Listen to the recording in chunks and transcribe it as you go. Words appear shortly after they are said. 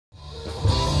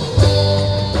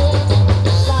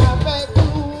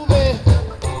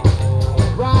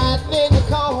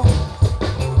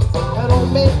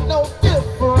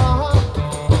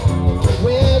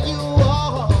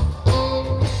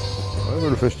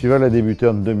festival a débuté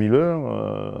en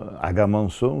 2001 à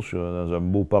Gamançon, dans un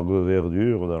beau parc de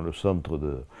verdure dans le centre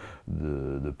de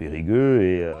Périgueux.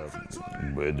 Et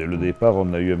dès le départ,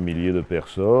 on a eu 1 millier de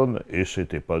personnes et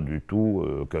c'était pas du tout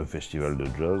qu'un festival de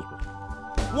jazz.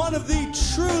 One of the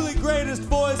truly greatest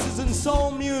voices in soul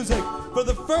music for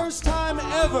the first time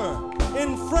ever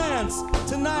in France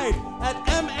tonight at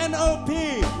MNOP.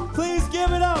 Please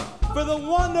give it up for the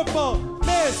wonderful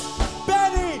Miss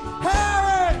Betty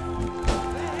Harris!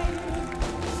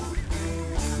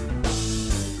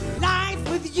 Life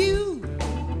with you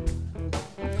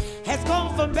has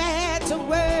gone from bad to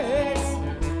worse.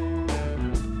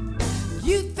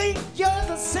 You think you're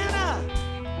the center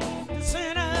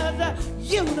of the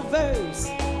universe.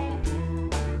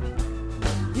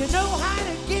 You know how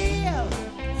to give,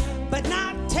 but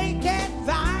not take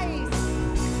advice.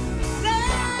 No,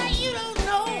 you don't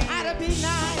know how to be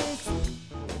nice.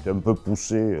 Un peu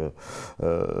poussé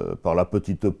par la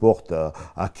petite porte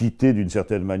à quitter d'une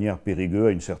certaine manière Périgueux à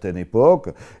une certaine époque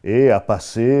et à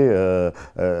passer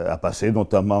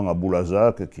notamment à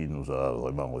Boulazac qui nous a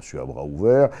vraiment reçus à bras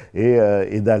ouverts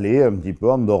et d'aller un petit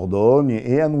peu en Dordogne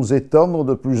et à nous étendre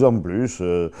de plus en plus.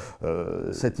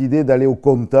 Cette idée d'aller au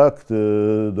contact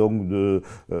donc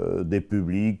des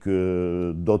publics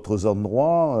d'autres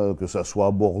endroits, que ça soit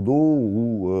à Bordeaux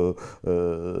ou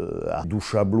à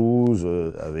Doucha Blues,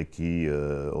 avec qui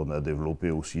on a développé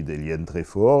aussi des liens très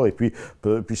forts. Et puis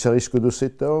ça risque de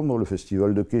s'étendre, le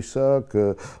festival de Quessac,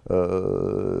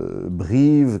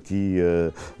 Brive qui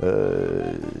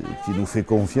nous fait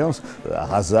confiance, à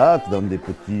Razac, dans des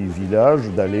petits villages,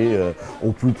 d'aller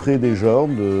au plus près des gens,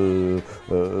 de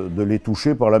les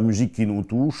toucher par la musique qui nous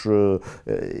touche.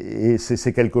 Et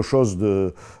c'est quelque chose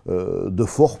de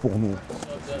fort pour nous.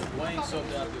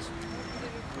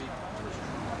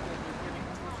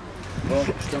 Bon,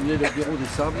 je t'ai emmené le blaireau des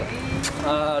sables.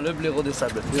 Ah, le blaireau des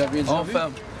sables. Tu l'avais déjà enfin,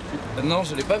 vu? Non,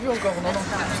 je ne l'ai pas vu encore, non, non.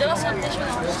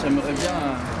 J'aimerais bien...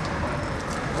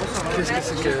 Qu'est-ce que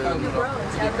c'est que...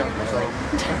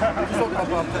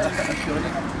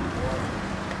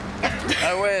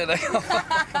 Ah ouais, d'accord.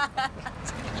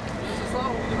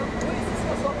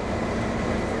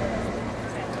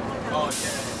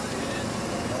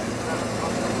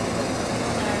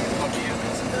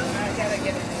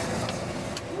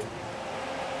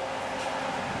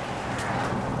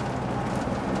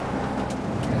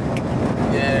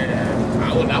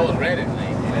 I was ready.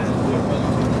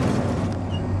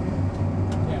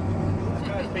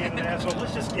 Being an asshole,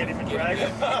 let's just get him and drag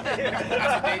him. That's what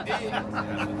they did.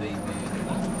 That's what they did.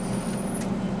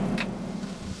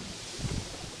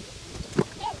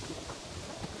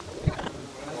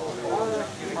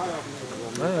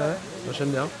 Ouais, moi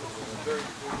j'aime bien.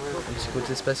 Un petit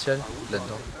côté spatial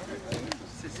là-dedans.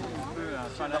 C'est un peu un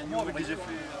fin avec des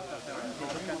effets.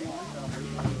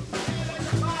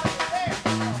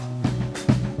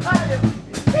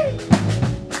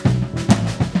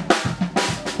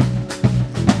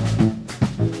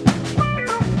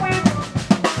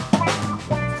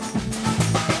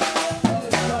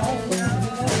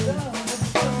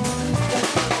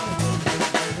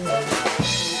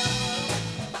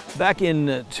 Back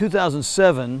in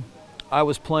 2007, I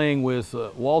was playing with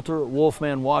Walter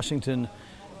Wolfman Washington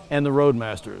and the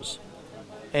Roadmasters.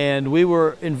 And we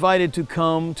were invited to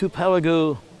come to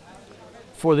Périgueux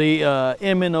for the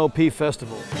MNOP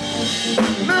festival.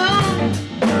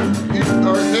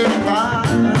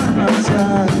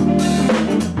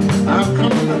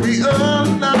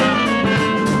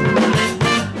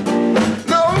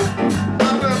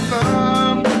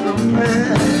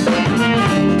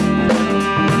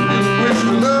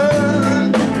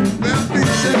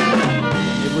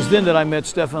 It was then that I met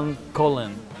Stefan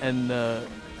Collin, and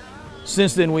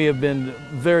since then we have been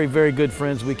very, very good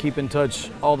friends. We keep in touch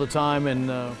all the time,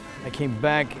 and I came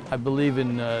back, I believe,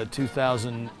 in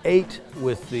 2008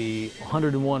 with the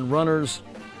 101 Runners,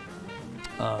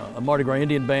 a Mardi Gras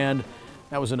Indian band.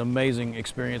 That was an amazing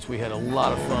experience. We had a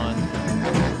lot of fun.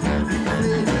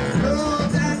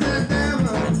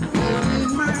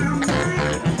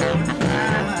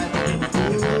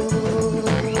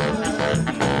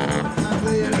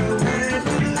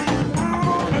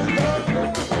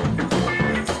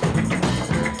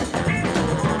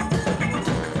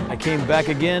 Came back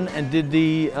again and did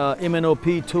the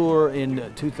MNOP tour in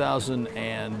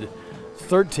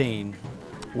 2013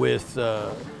 with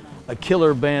a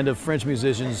killer band of French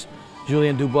musicians,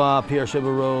 Julien Dubois, Pierre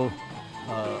Chebereau,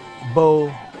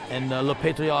 Beau, and Le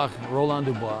Patriarche Roland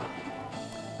Dubois.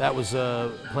 That was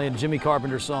playing Jimmy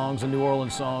Carpenter songs and New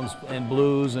Orleans songs and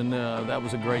blues, and that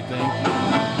was a great thing.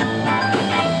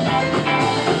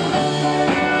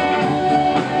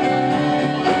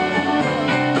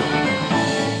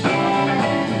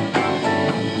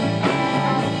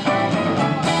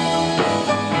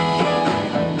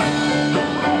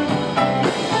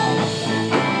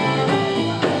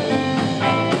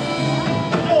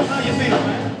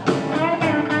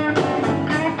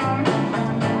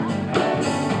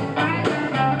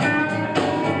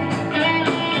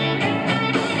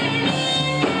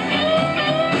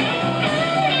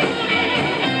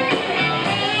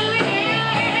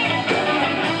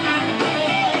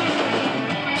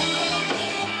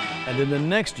 And then the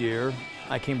next year,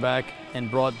 I came back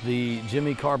and brought the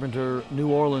Jimmy Carpenter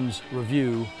New Orleans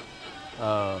Review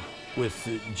with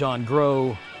John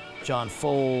Groh, John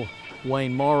Fole,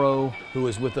 Wayne Morrow, who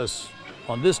was with us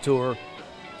on this tour.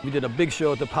 We did a big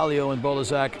show at the Palio in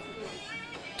Beau-Lazzac.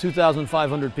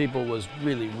 2,500 people was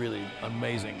really, really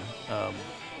amazing.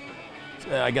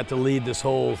 I got to lead this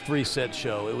whole 3-set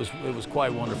show. It was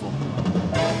quite wonderful.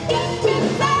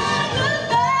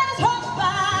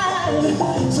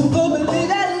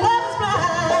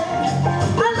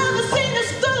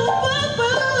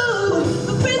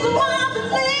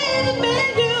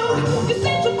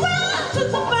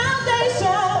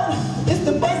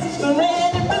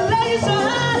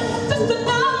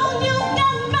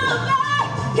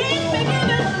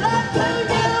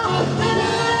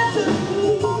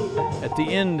 At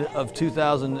the end of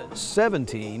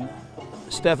 2017,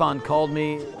 Stefan called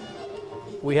me.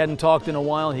 We hadn't talked in a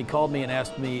while. He called me and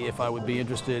asked me if I would be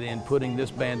interested in putting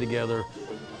this band together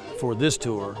for this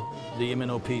tour, the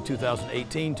MNOP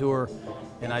 2018 tour.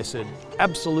 And I said,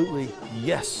 absolutely,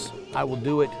 yes, I will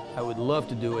do it. I would love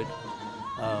to do it.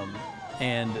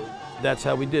 And that's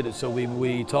how we did it. So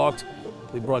we talked.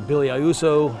 We brought Billy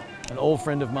Ayuso, an old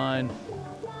friend of mine,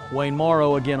 Wayne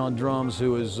Morrow again on drums,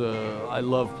 who is, I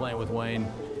love playing with Wayne.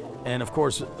 And of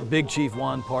course, Big Chief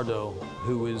Juan Pardo,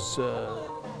 who is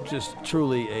just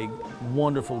truly a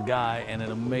wonderful guy and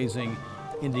an amazing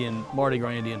Mardi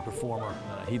Gras Indian performer.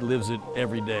 He lives it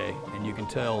every day, and you can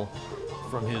tell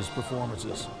from his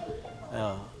performances.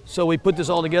 So we put this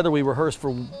all together. We rehearsed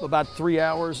for about 3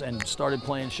 hours and started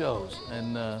playing shows.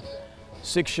 And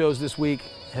 6 shows this week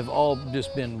have all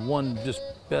just been just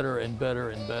better and better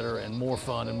and better and more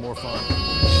fun and more fun.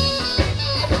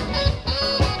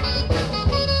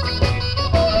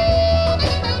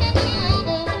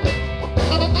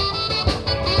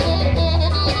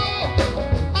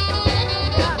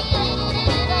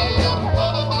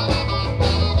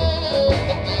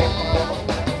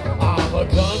 I'm a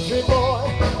country boy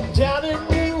down in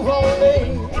New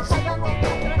Orleans.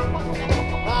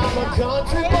 I'm a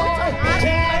country boy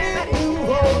down in New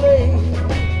Orleans.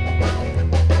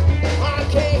 I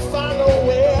can't find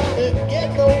nowhere to get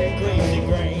no crazy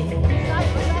grain.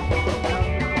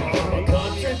 I'm a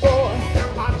country boy,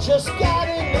 I just got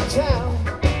into town.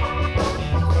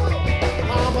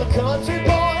 I'm a country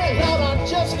boy, Lord, I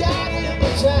just got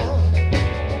into town.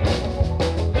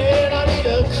 And I need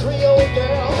a Creole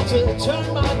girl to turn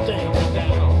my thing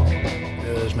down.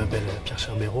 Je m'appelle Pierre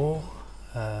Cherbero,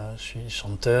 je suis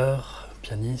chanteur,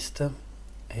 pianiste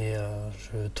et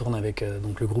je tourne avec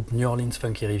donc le groupe New Orleans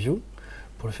Funky Review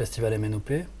pour le festival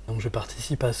MNOP. Donc je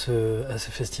participe à ce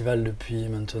festival depuis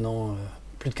maintenant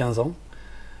plus de 15 ans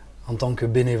en tant que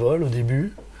bénévole au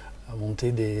début, à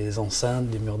monter des enceintes,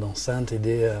 des murs d'enceinte,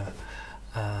 aider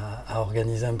à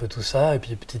organiser un peu tout ça et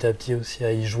puis petit à petit aussi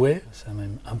à y jouer. Ça m'a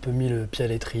même un peu mis le pied à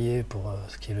l'étrier pour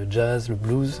ce qui est le jazz, le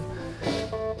blues.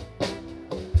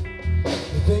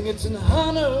 You think it's an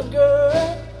honor,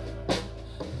 girl,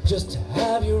 just to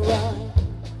have you around.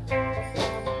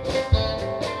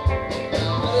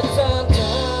 But it's our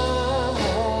time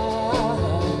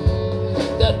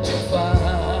that you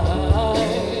find.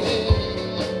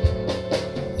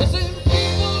 The same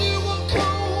people you were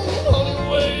cold on your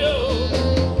way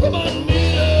up, come on,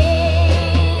 meet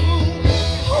them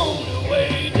on your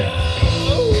way down.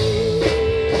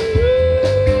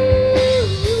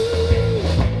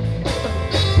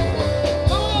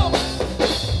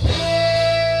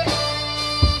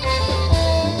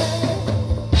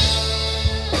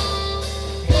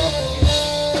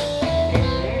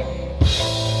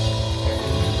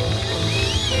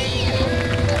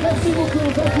 Merci beaucoup,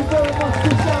 thank you very much,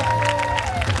 good job,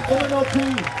 MNOP.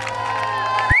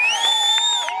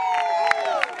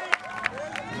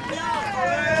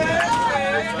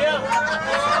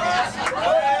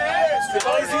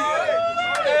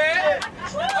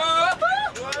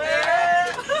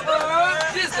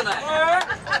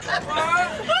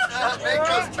 Make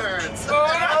those turns.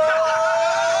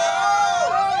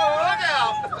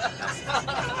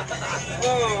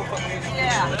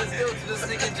 Yeah. Let's go to the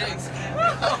sneaking jigs.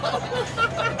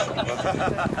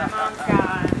 Mom's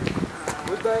gone.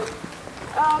 Good night.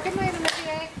 Oh, good night,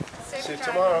 Olivier. Safe See you drive.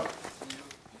 tomorrow.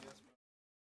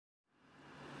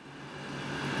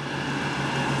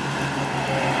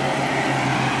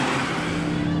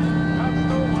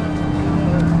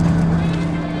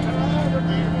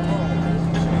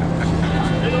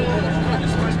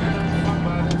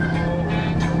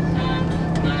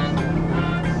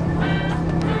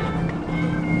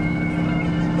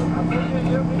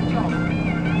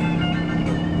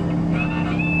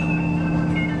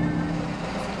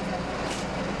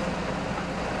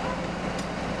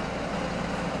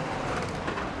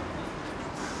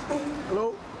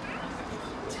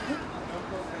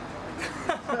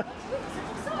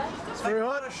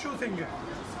 shooting.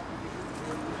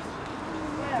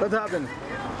 What happened?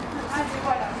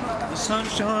 The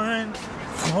sunshine,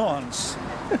 France.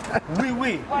 Oui,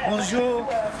 oui. Bonjour.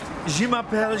 Je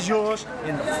m'appelle Georges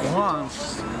in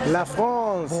France. La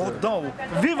France. Bordeaux.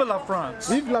 Vive la France.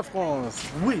 Vive la France.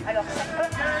 Oui.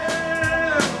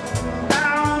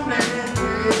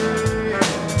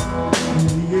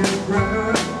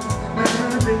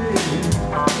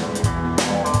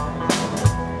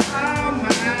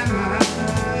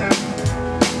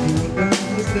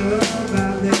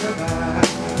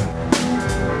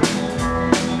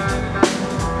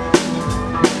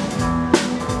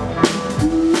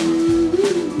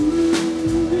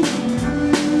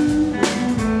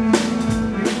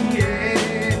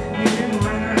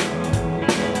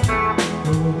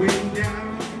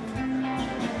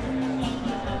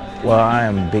 Well, I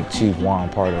am Big Chief Juan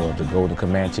Pardo of the Golden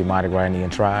Comanche Mardi Gras Indian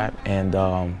tribe, and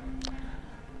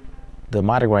the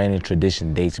Mardi Gras Indian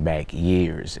tradition dates back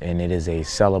years, and it is a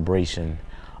celebration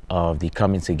of the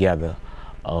coming together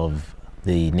of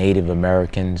the Native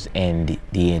Americans and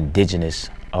the indigenous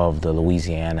of the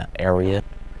Louisiana area,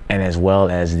 and as well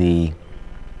as the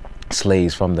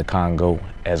slaves from the Congo,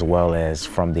 as well as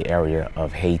from the area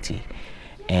of Haiti.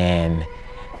 And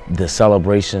the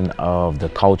celebration of the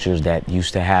cultures that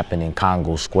used to happen in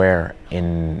Congo Square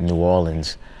in New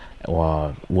Orleans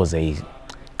was a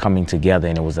coming together,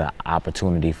 and it was an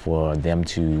opportunity for them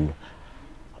to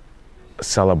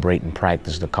celebrate and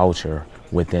practice the culture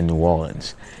within New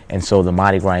Orleans. And so the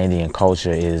Mardi Gras Indian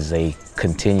culture is a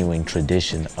continuing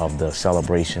tradition of the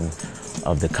celebration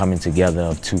of the coming together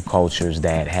of two cultures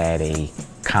that had a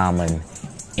common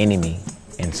enemy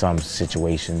in some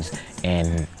situations,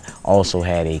 and also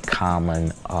had a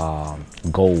common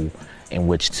goal in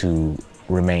which to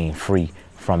remain free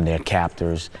from their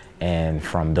captors and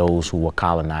from those who were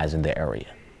colonizing the area.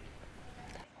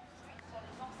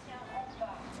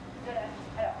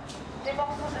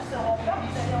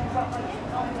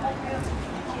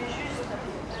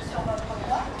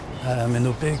 À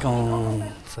MNOP, quand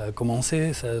ça a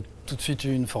commencé, ça a tout de suite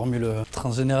eu une formule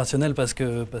transgénérationnelle parce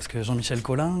que Jean-Michel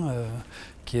Collin,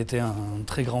 qui était un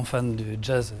très grand fan du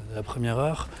jazz de la première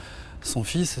heure, son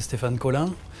fils Stéphane Collin,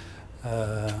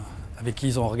 avec qui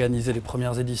ils ont organisé les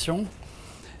premières éditions.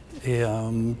 Et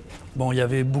bon, il y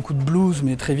avait beaucoup de blues,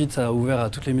 mais très vite ça a ouvert à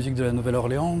toutes les musiques de la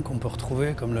Nouvelle-Orléans qu'on peut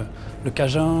retrouver, comme le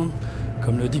Cajun,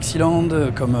 comme le Dixieland,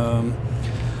 comme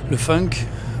le funk,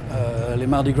 les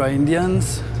Mardi Gras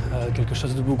Indians, quelque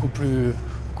chose de beaucoup plus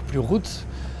roots.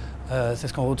 C'est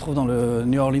ce qu'on retrouve dans le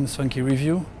New Orleans Funky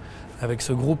Review, avec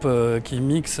ce groupe qui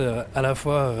mixe à la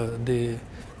fois des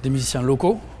musiciens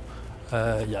locaux.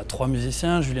 Il y a 3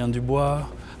 musiciens, Julien Dubois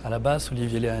à la basse,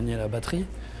 Olivier Léani à la batterie,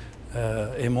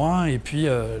 et moi, et puis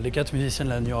les 4 musiciens de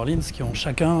la New Orleans qui ont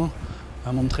chacun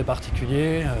un monde très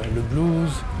particulier, le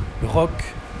blues, le rock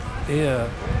et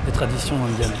les traditions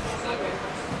indiennes.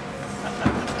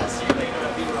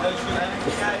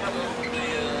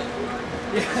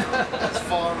 Tu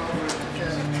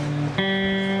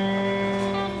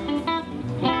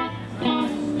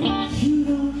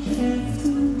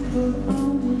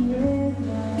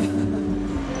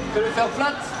peux le faire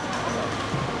flat?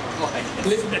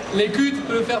 Les culs, tu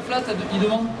peux le faire flat, il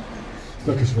demande?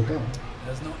 C'est pas que je veux pas.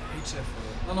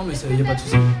 Non, non, mais il n'y a pas de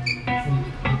souci.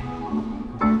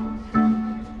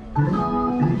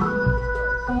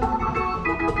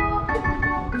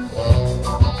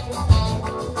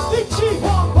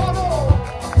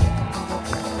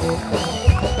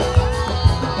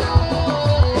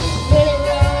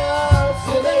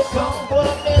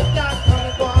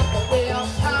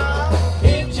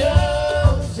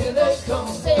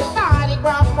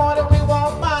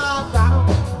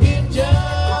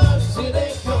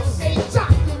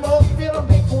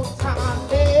 Time.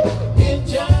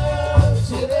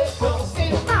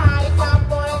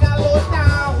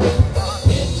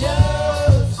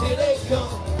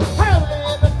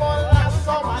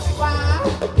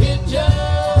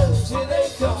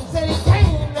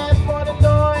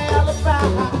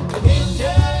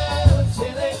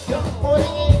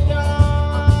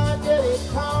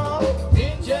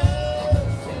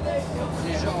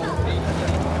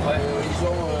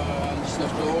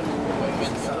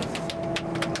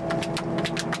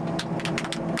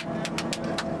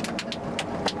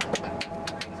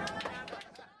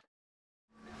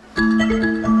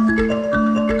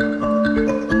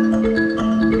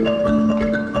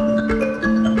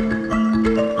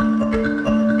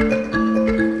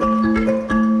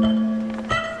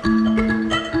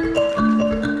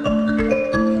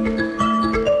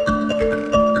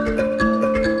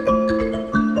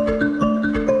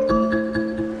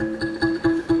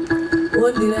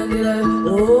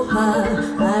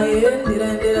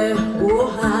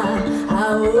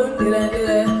 dire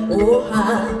dire, oh ha,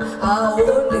 ah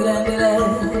oh dire dire,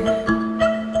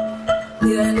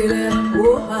 dire dire,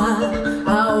 oh ha,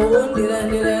 ah oh dire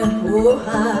dire, oh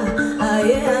ha, ah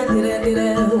yeah dire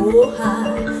dire, oh ha,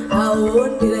 ah oh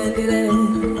dire dire.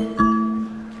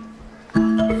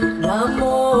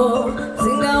 Namo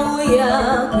singauya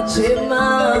kuchema,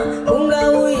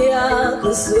 ungauya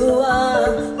kusua,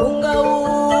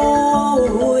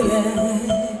 ungauye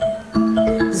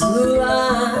zua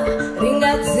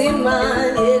ringatsima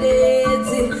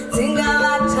nyerezi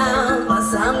dzingavata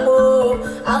masango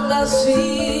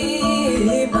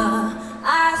angasviba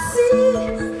asi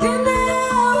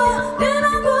kenewa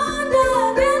kenakonda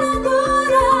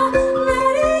kenakora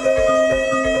narini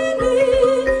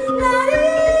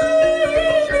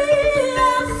narini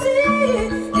asi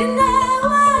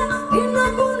kenewa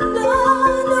kenakunda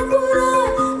nakura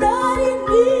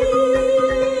narini.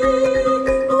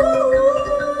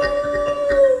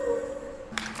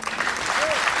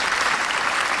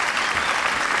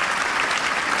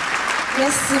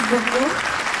 Merci beaucoup.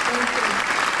 Thank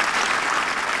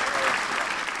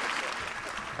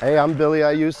you. Hey, I'm Billy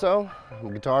Ayuso. I'm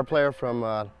a guitar player from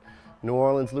New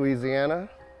Orleans, Louisiana.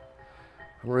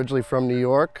 I'm originally from New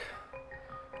York.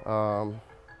 Been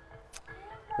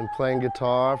playing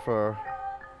guitar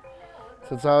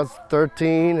since I was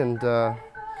 13, and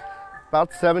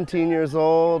about 17 years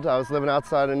old, I was living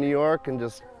outside of New York and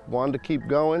just wanted to keep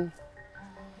going.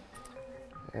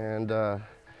 And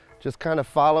just kind of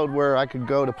followed where I could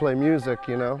go to play music,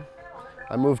 you know.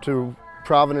 I moved to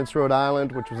Providence, Rhode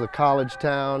Island, which was a college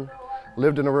town,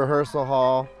 lived in a rehearsal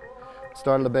hall,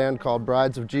 started a band called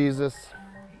Brides of Jesus,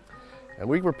 and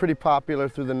we were pretty popular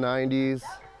through the 90s.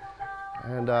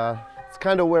 And it's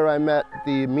kind of where I met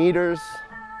the Meters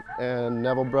and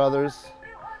Neville Brothers.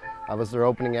 I was their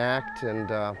opening act, and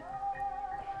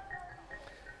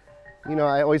you know,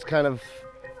 I always kind of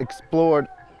explored.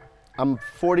 I'm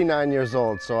 49 years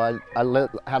old, so I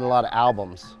had a lot of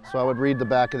albums. So I would read the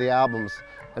back of the albums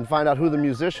and find out who the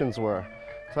musicians were.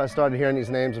 So I started hearing these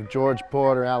names of George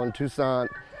Porter, Alan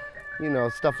Toussaint, you know,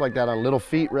 stuff like that on Little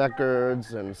Feat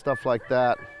records and stuff like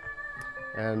that,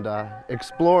 and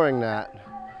exploring that.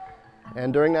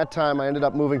 And during that time, I ended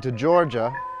up moving to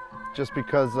Georgia, just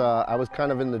because I was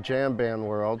kind of in the jam band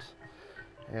world,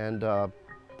 and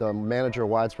the manager of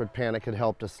Widespread Panic had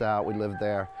helped us out. We lived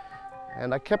there.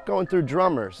 And I kept going through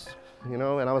drummers, you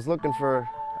know, and I was looking for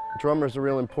drummers are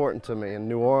real important to me, and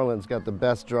New Orleans got the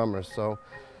best drummers. So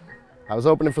I was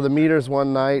opening for the Meters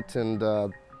one night, and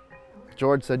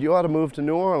George said, you ought to move to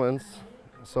New Orleans.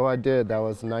 So I did. That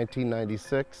was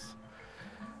 1996.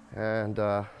 And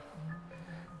now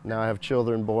I have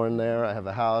children born there. I have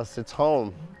a house. It's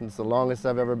home. It's the longest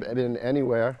I've ever been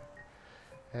anywhere.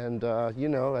 And, you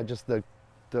know,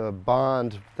 the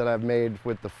bond that I've made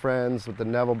with the friends, with the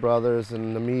Neville Brothers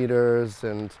and the Meters,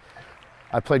 and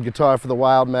I played guitar for the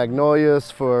Wild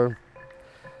Magnolias for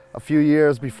a few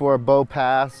years before Bo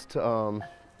passed. I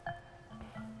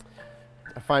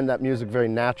find that music very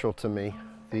natural to me.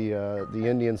 The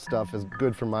Indian stuff is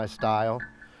good for my style.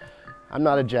 I'm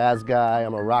not a jazz guy,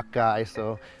 I'm a rock guy,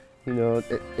 so you know,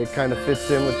 it kind of fits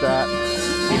in with that.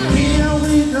 One day I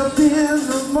wake up in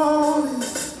the morning,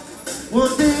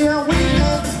 one day I wake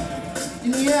up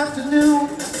in the afternoon,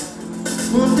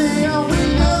 one day I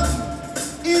wake up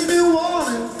in New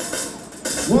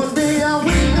Orleans, one day I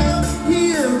wake up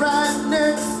here right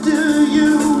next to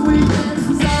you. We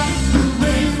can stop the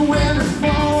rain when it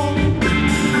falls,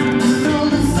 you know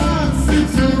the sun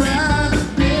sits around the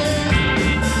bed,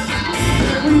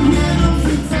 and we hear those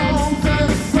songs of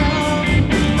song,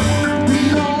 we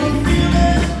don't feel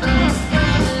it,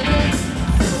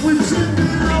 we're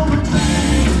tripping over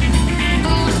time,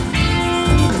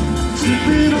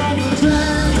 tripping over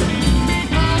time.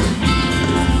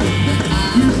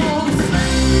 You wanna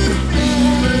sleep,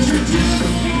 but you just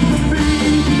wanna be,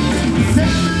 'cause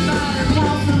everybody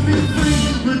wants to be free,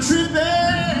 but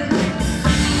tripping.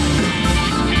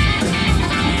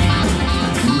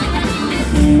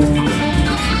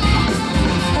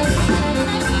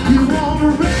 You wanna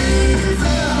raise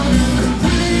up,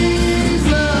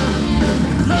 raise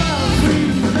up, love,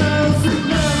 sweet love, sweet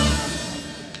love.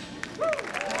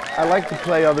 I like to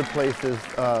play other places.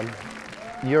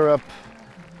 Europe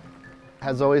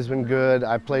has always been good.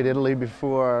 I played Italy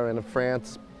before and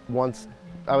France once.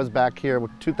 I was back here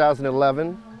with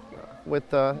 2011 with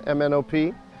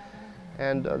MNOP,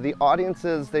 and the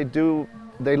audiences,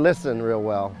 they listen real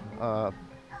well.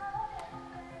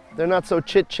 They're not so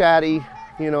chit-chatty,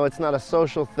 you know, it's not a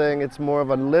social thing, it's more of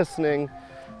a listening.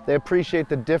 They appreciate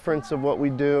the difference of what we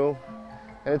do,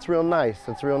 and it's real nice,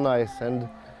 And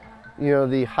You know,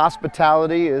 the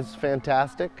hospitality is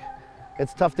fantastic.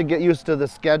 It's tough to get used to the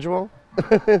schedule,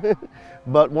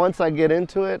 but once I get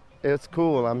into it, it's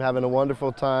cool. I'm having a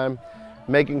wonderful time.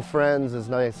 Making friends is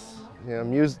nice. You know,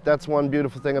 music, that's one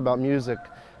beautiful thing about music.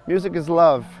 Music is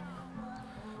love.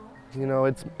 You know,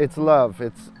 it's love.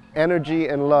 It's energy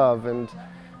and love, and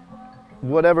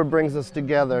whatever brings us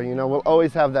together, you know, we'll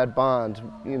always have that bond,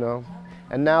 you know.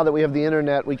 And now that we have the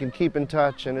internet, we can keep in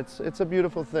touch, and it's a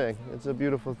beautiful thing. It's a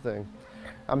beautiful thing.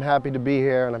 I'm happy to be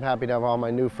here, and I'm happy to have all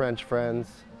my new French friends.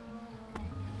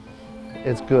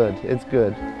 It's good. It's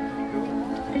good.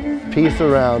 Peace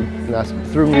around, and that's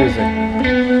through music.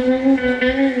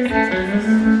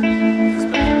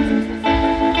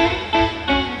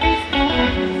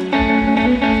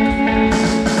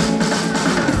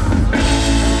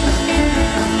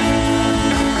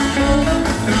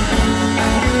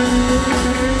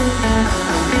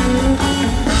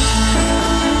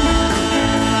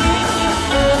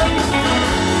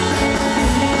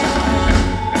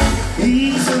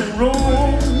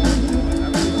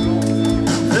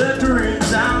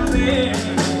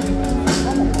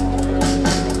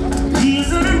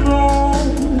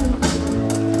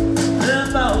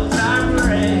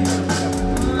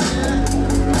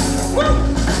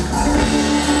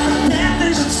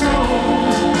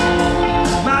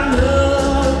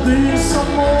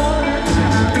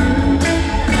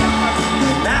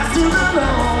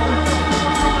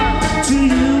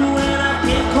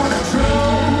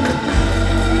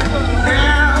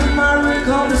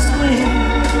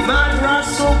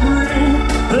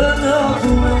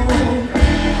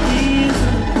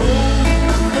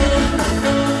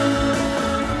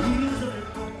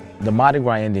 The Mardi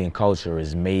Gras Indian culture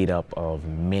is made up of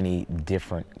many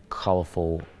different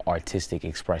colorful artistic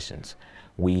expressions.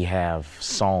 We have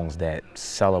songs that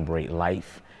celebrate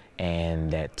life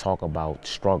and that talk about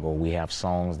struggle. We have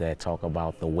songs that talk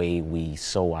about the way we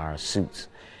sew our suits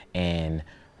and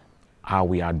how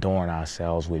we adorn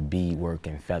ourselves with beadwork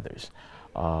and feathers.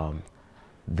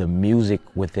 The music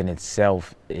within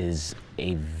itself is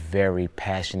a very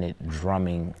passionate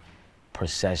drumming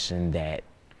procession that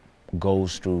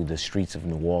goes through the streets of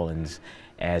New Orleans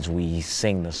as we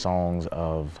sing the songs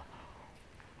of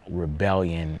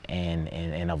rebellion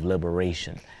and of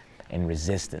liberation and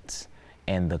resistance.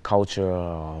 And the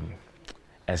culture,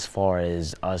 as far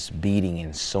as us beading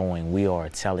and sewing, we are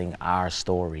telling our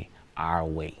story our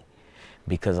way.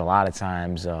 Because a lot of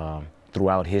times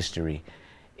throughout history,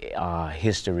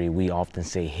 we often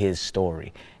say his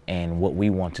story, and what we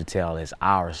want to tell is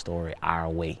our story our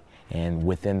way. And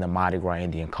within the Mardi Gras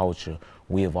Indian culture,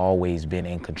 we have always been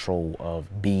in control of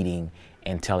beading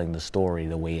and telling the story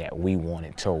the way that we want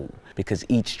it told. Because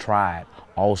each tribe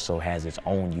also has its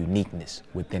own uniqueness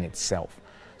within itself.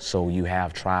 So you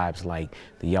have tribes like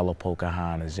the Yellow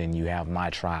Pocahontas, and you have my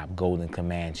tribe, Golden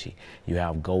Comanche, you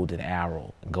have Golden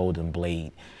Arrow, Golden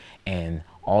Blade, and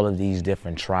all of these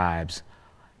different tribes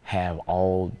have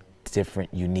all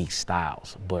different unique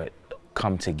styles, but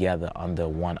come together under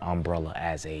one umbrella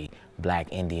as a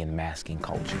Black Indian masking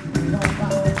culture.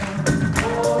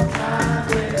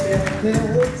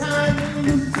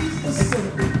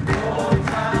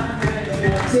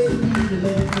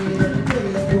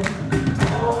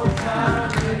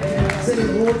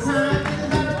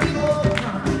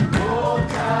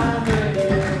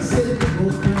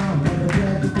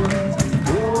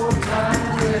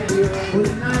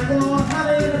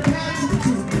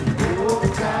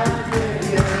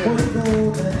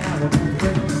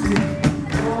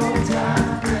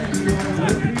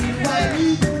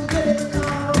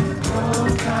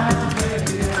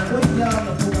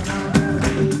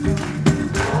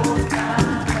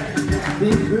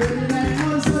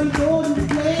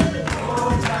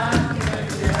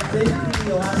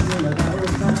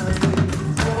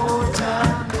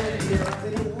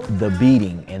 The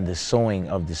beading and the sewing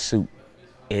of the suit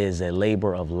is a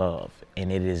labor of love,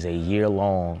 and it is a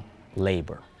year-long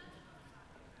labor.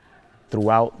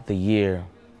 Throughout the year,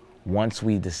 once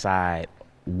we decide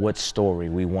what story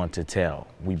we want to tell,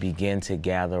 we begin to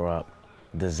gather up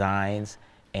designs,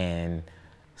 and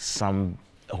some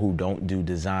who don't do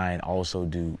design also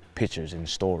do pictures and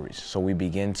stories. So we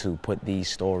begin to put these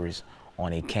stories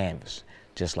on a canvas,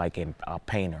 just like a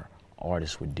painter,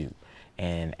 artist would do.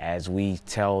 And as we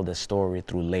tell the story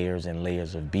through layers and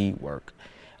layers of beadwork,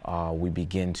 we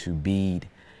begin to bead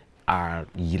our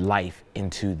life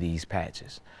into these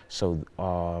patches. So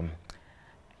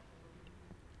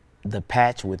the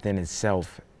patch within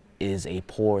itself is a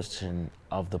portion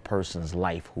of the person's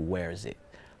life who wears it.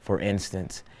 For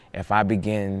instance, if I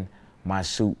begin my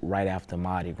suit right after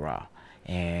Mardi Gras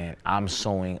and I'm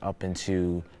sewing up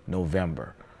into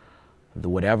November,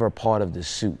 whatever part of the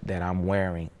suit that I'm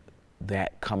wearing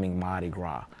that coming Mardi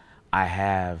Gras, I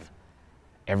have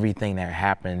everything that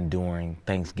happened during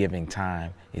Thanksgiving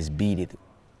time is beaded,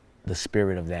 the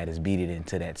spirit of that is beaded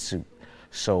into that suit.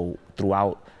 So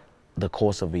throughout the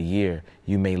course of a year,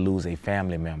 you may lose a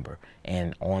family member,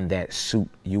 and on that suit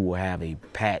you will have a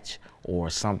patch or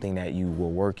something that you were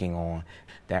working on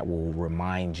that will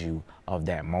remind you of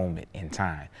that moment in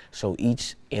time. So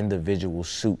each individual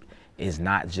suit is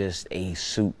not just a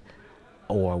suit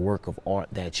or a work of art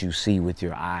that you see with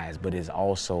your eyes, but is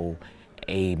also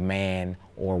a man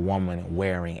or woman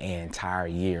wearing an entire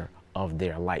year of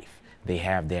their life. They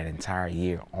have that entire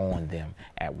year on them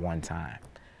at one time.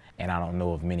 And I don't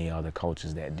know of many other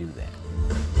cultures that do that.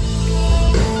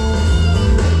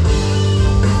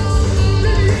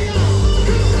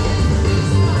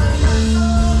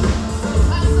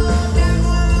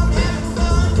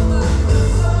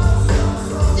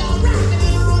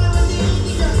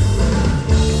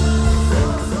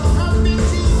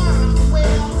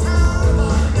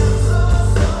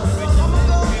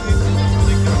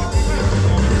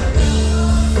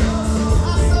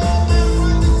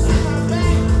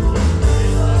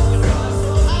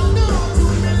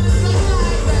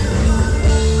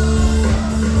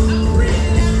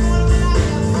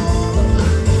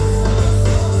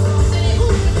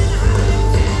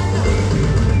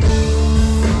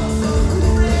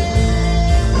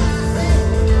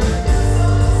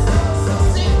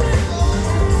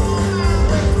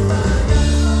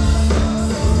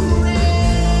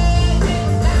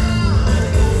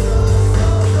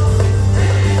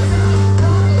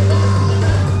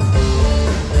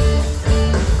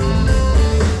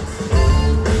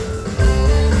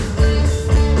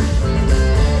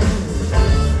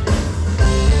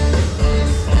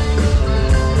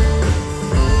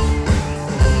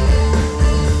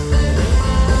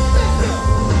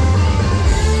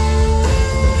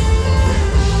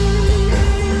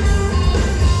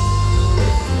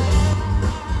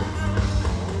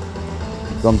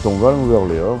 Quand on va à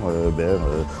Nouvelle-Orléans,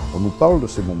 on nous parle de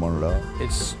ces moments-là.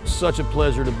 It's such a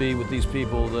pleasure to be with these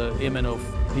people. The MNOP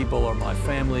people are my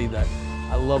family. That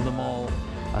I love them all.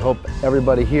 I hope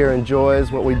everybody here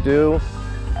enjoys what we do,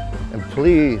 and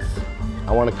please,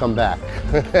 I want to come back.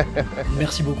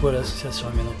 Merci beaucoup à l'association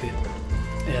MNOP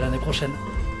et à l'année prochaine.